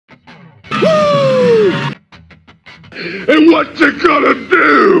Woo! And what you gonna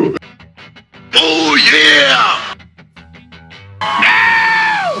do? Oh yeah!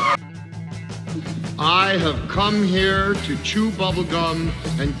 Now! I have come here to chew bubblegum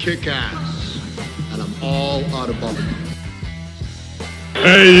and kick ass, and I'm all out of bubblegum.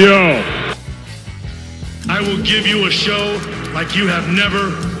 Hey yo! I will give you a show like you have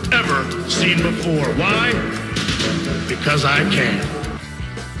never, ever seen before. Why? Because I can.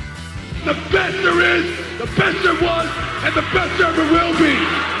 The best there is, the best there was, and the best there ever will be.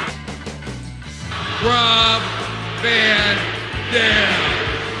 Rob Van Dam.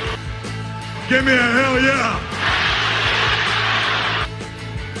 Give me a hell yeah!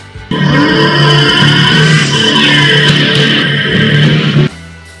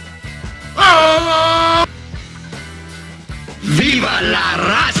 Oh! Viva la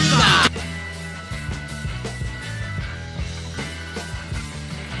raza!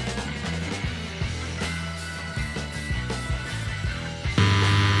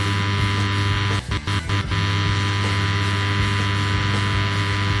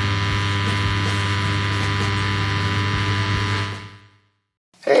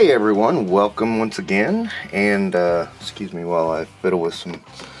 Hey everyone, welcome once again, and excuse me while I fiddle with some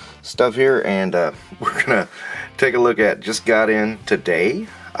stuff here, and we're gonna take a look at, just got in today,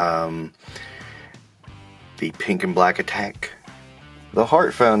 the Pink and Black Attack, the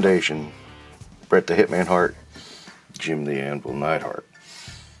Hart Foundation, Bret the Hitman Hart, Jim the Anvil Neidhart.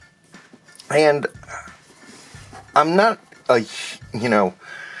 And I'm not a,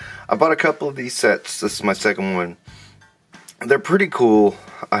 I bought a couple of these sets. This is my second one. They're pretty cool.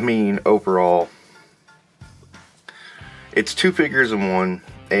 I mean, overall, it's two figures in one,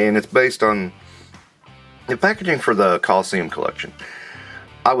 and it's based on the packaging for the Coliseum collection.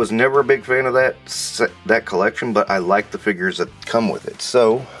 I was never a big fan of that collection, but I like the figures that come with it.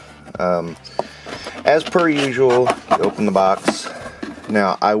 So, as per usual, you open the box.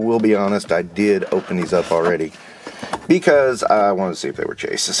 Now, I will be honest, I did open these up already because I wanted to see if they were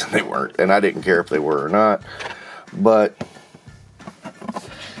chases, and they weren't, and I didn't care if they were or not. But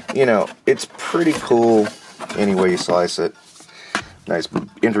it's pretty cool any way you slice it. Nice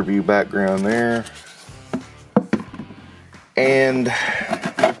interview background there. And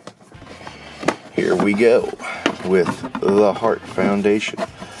here we go with the Hart Foundation.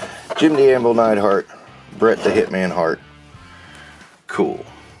 Jim the Anvil Neidhart, Bret the Hitman Hart. Cool.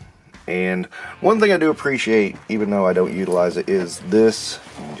 And one thing I do appreciate, even though I don't utilize it, is this.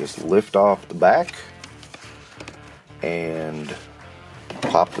 You can just lift off the back and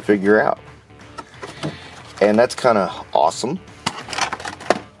pop the figure out, and that's kind of awesome.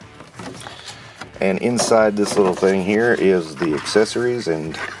 And inside this little thing here is the accessories,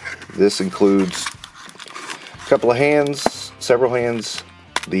 and this includes a couple of hands, several hands,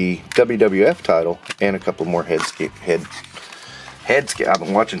 the WWF title, and a couple more head scan. I've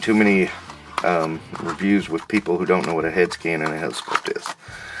been watching too many reviews with people who don't know what a head scan and a head sculpt is.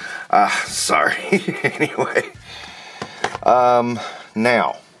 Sorry. Anyway.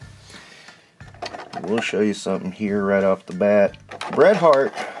 Now, we'll show you something here right off the bat. Bret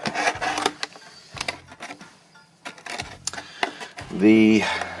Hart, I'm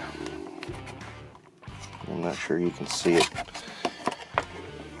not sure you can see it.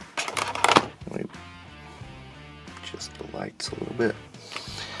 Let me adjust the lights a little bit.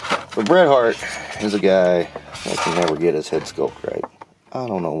 But Bret Hart is a guy that can never get his head sculpt right. I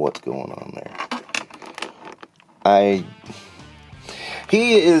don't know what's going on there.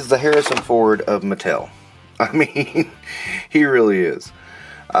 He is the Harrison Ford of Mattel. I mean, he really is.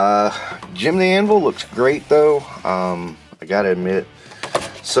 Jim the Anvil looks great though, I gotta admit.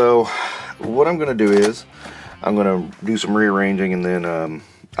 So, what I'm gonna do is, I'm gonna do some rearranging, and then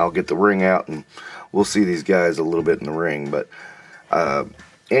I'll get the ring out, and we'll see these guys a little bit in the ring. But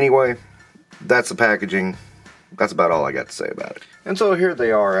anyway, that's the packaging. That's about all I got to say about it. And so here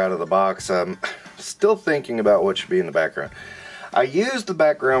they are out of the box. I'm still thinking about what should be in the background. I used the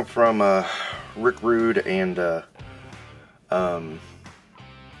background from Rick Rude and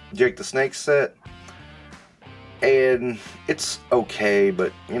Jake the Snake set, and it's okay,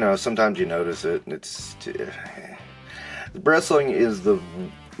 but sometimes you notice it, and it's wrestling is the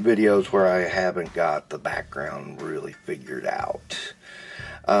videos where I haven't got the background really figured out.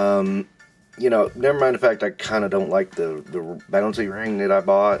 Never mind the fact I kind of don't like the bouncy ring that I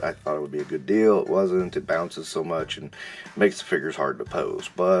bought. I thought it would be a good deal. It wasn't. It bounces so much and makes the figures hard to pose.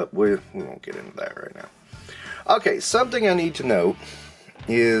 But we won't get into that right now. Okay, something I need to note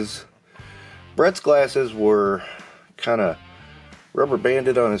is Bret's glasses were kind of rubber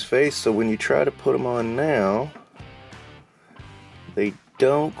banded on his face, so when you try to put them on now, they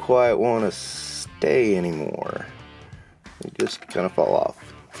don't quite want to stay anymore. They just kind of fall off.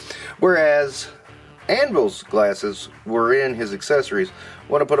 Whereas Anvil's glasses were in his accessories.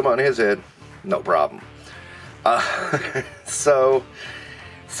 Want to put them on his head? No problem. So,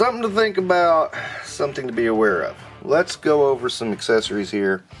 something to think about, something to be aware of. Let's go over some accessories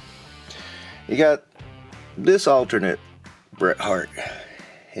here. You got this alternate Bret Hart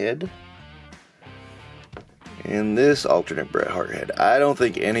head and this alternate Bret Hart head. I don't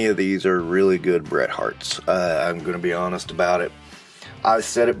think any of these are really good Bret Harts. I'm going to be honest about it. I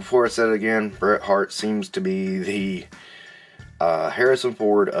said it before, I said it again. Bret Hart seems to be the Harrison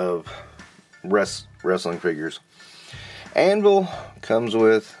Ford of wrestling figures. Anvil comes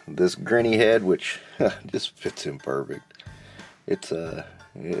with this grinny head, which just fits him perfect. It's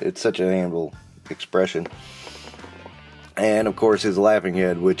such an Anvil expression. And of course his laughing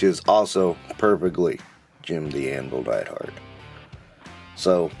head, which is also perfectly Jim the Anvil Neidhart.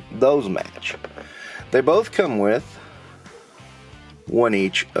 So those match. They both come with one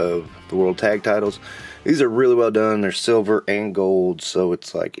each of the World Tag Titles. These are really well done. They're silver and gold, so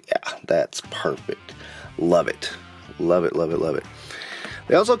it's like, yeah, that's perfect. Love it. Love it, love it, love it.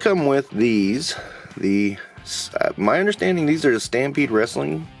 They also come with these. My understanding, these are the Stampede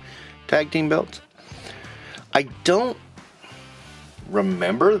Wrestling Tag Team belts. I don't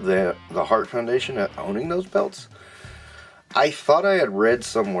remember the Hart Foundation owning those belts. I thought I had read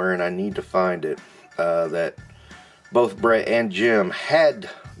somewhere, and I need to find it, that both Bret and Jim had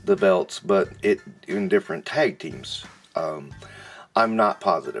the belts, but in different tag teams. I'm not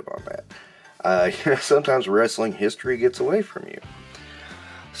positive on that. Sometimes wrestling history gets away from you.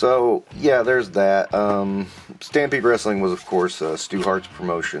 So, yeah, there's that. Stampede Wrestling was, of course, Stu Hart's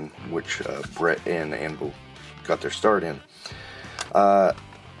promotion, which Bret and Anvil got their start in.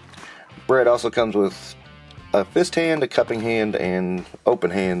 Bret also comes with a fist hand, a cupping hand, and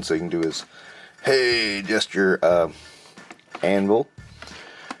open hand, so you can do his hey gesture. Anvil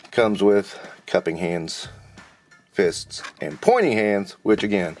comes with cupping hands, fists, and pointing hands, which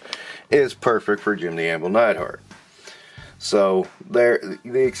again is perfect for Jim the Anvil Neidhart. So the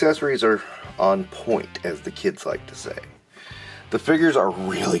accessories are on point, as the kids like to say. The figures are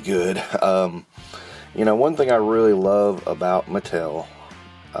really good. You know, one thing I really love about Mattel,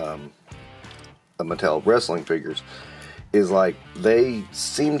 the Mattel wrestling figures, is like they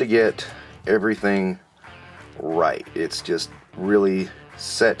seem to get everything right. It's just really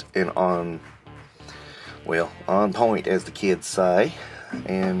set and on point, as the kids say.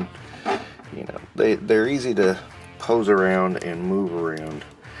 And you know, they're easy to pose around and move around.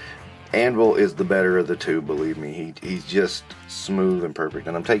 Anvil is the better of the two, believe me. He's just smooth and perfect.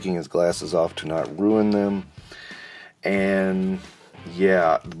 And I'm taking his glasses off to not ruin them. And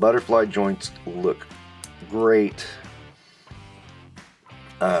yeah, the butterfly joints look great.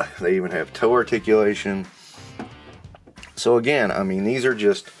 They even have toe articulation. So again, I mean, these are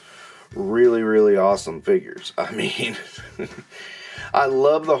just really, really awesome figures. I mean, I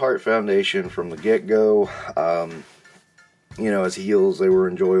love the Hart Foundation from the get-go. You know, as heels, they were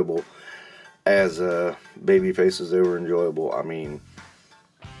enjoyable. As baby faces, they were enjoyable. I mean,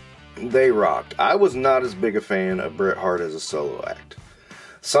 they rocked. I was not as big a fan of Bret Hart as a solo act.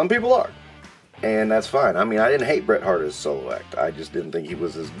 Some people are, and that's fine. I mean, I didn't hate Bret Hart as a solo act. I just didn't think he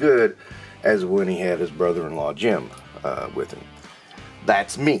was as good as when he had his brother-in-law Jim with him.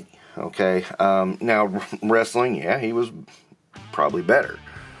 That's me, okay? Now, wrestling, yeah, he was probably better.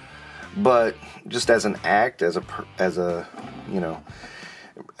 But just as an act, as a you know,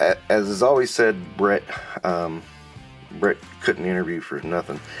 as is always said, Bret couldn't interview for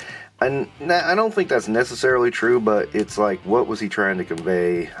nothing. And I don't think that's necessarily true, but it's like, what was he trying to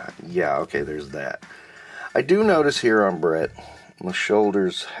convey? Yeah, okay, there's that. I do notice here on Bret, the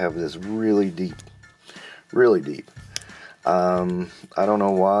shoulders have this really deep. I don't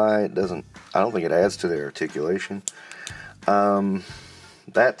know why it doesn't. I don't think it adds to their articulation.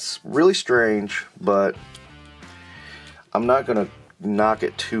 That's really strange, but I'm not going to knock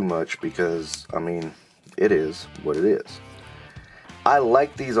it too much because, I mean, it is what it is. I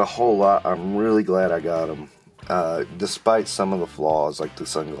like these a whole lot. I'm really glad I got them, despite some of the flaws, like the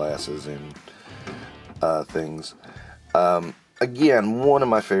sunglasses and things. Again, one of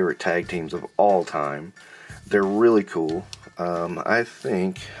my favorite tag teams of all time. They're really cool. I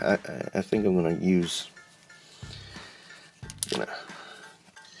think I'm going to use,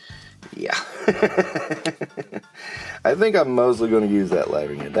 yeah. I think I'm mostly going to use that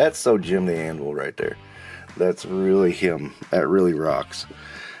laughing head. That's so Jim the Anvil right there. That's really him. That really rocks.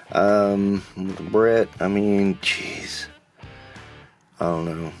 Bret, I mean, jeez. I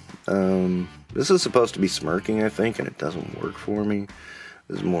don't know. This is supposed to be smirking, I think, and it doesn't work for me.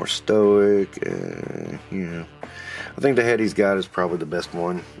 is more stoic. Yeah, I think the head he's got is probably the best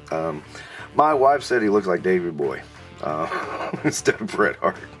one. My wife said he looks like Davey Boy instead of Bret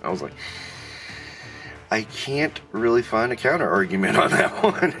Hart. I was like, I can't really find a counter argument on that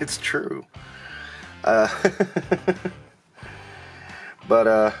one. It's true. But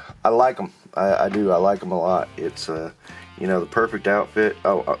I like them. I do. I like them a lot. It's you know, the perfect outfit.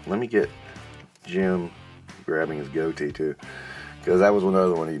 Oh, let me get Jim grabbing his goatee too, because that was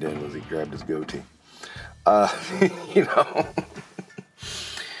another one he did, was he grabbed his goatee. You know,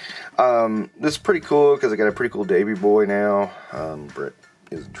 this is pretty cool because I got a pretty cool Davey Boy now. Brett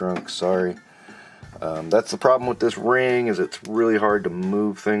is drunk. Sorry. That's the problem with this ring, is it's really hard to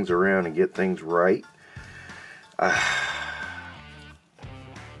move things around and get things right.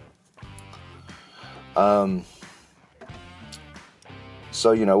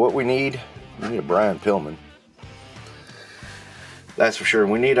 So, you know, what we need a Brian Pillman. That's for sure.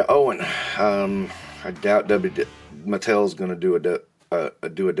 We need an Owen. I doubt Mattel's going to do a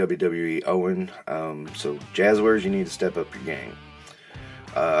WWE Owen. So, Jazzwares, you need to step up your game.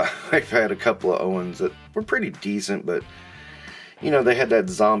 I've had a couple of Owens that were pretty decent, but, you know, they had that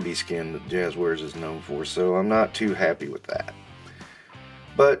zombie skin that Jazzwares is known for, so I'm not too happy with that.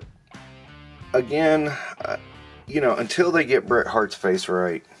 But, again, you know, until they get Bret Hart's face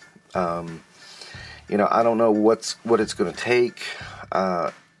right, you know, I don't know what it's going to take.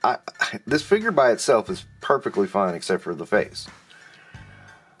 This figure by itself is perfectly fine except for the face.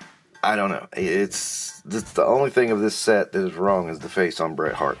 I don't know. It's the only thing of this set that is wrong is the face on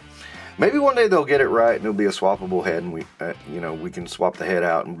Bret Hart. Maybe one day they'll get it right and it'll be a swappable head, and we, you know, we can swap the head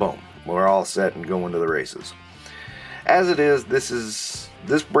out and boom, we're all set and go into the races. As it is,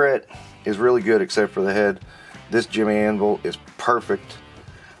 this Bret is really good except for the head. This Jimmy Anvil is perfect.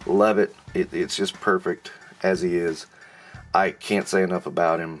 Love it. It's just perfect as he is. I can't say enough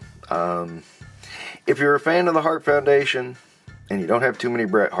about him. If you're a fan of the Hart Foundation and you don't have too many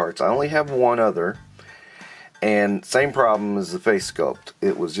Bret Harts, I only have one other. And same problem as the face sculpt.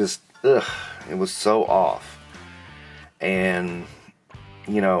 It was just, ugh, it was so off. And,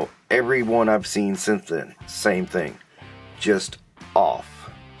 you know, every one I've seen since then, same thing. Just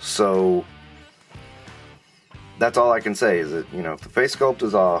off. So that's all I can say, is that, you know, if the face sculpt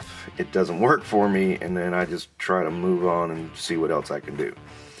is off, it doesn't work for me, and then I just try to move on and see what else I can do.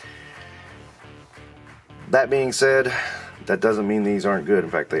 That being said, that doesn't mean these aren't good. In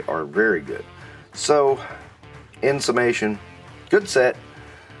fact, they are very good. So, in summation, good set.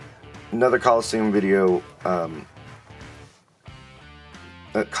 Another Coliseum video.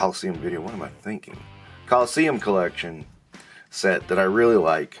 Coliseum video, what am I thinking? Coliseum collection set that I really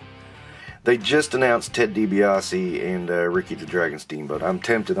like. They just announced Ted DiBiase and Ricky the Dragon Steamboat. I'm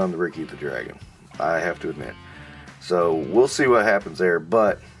tempted on the Ricky the Dragon, I have to admit. So we'll see what happens there,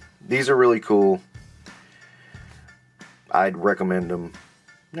 but these are really cool. I'd recommend them.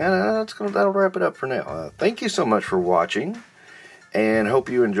 That'll wrap it up for now. Thank you so much for watching, and hope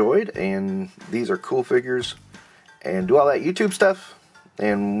you enjoyed. And these are cool figures. And do all that YouTube stuff,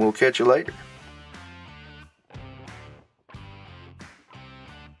 and we'll catch you later.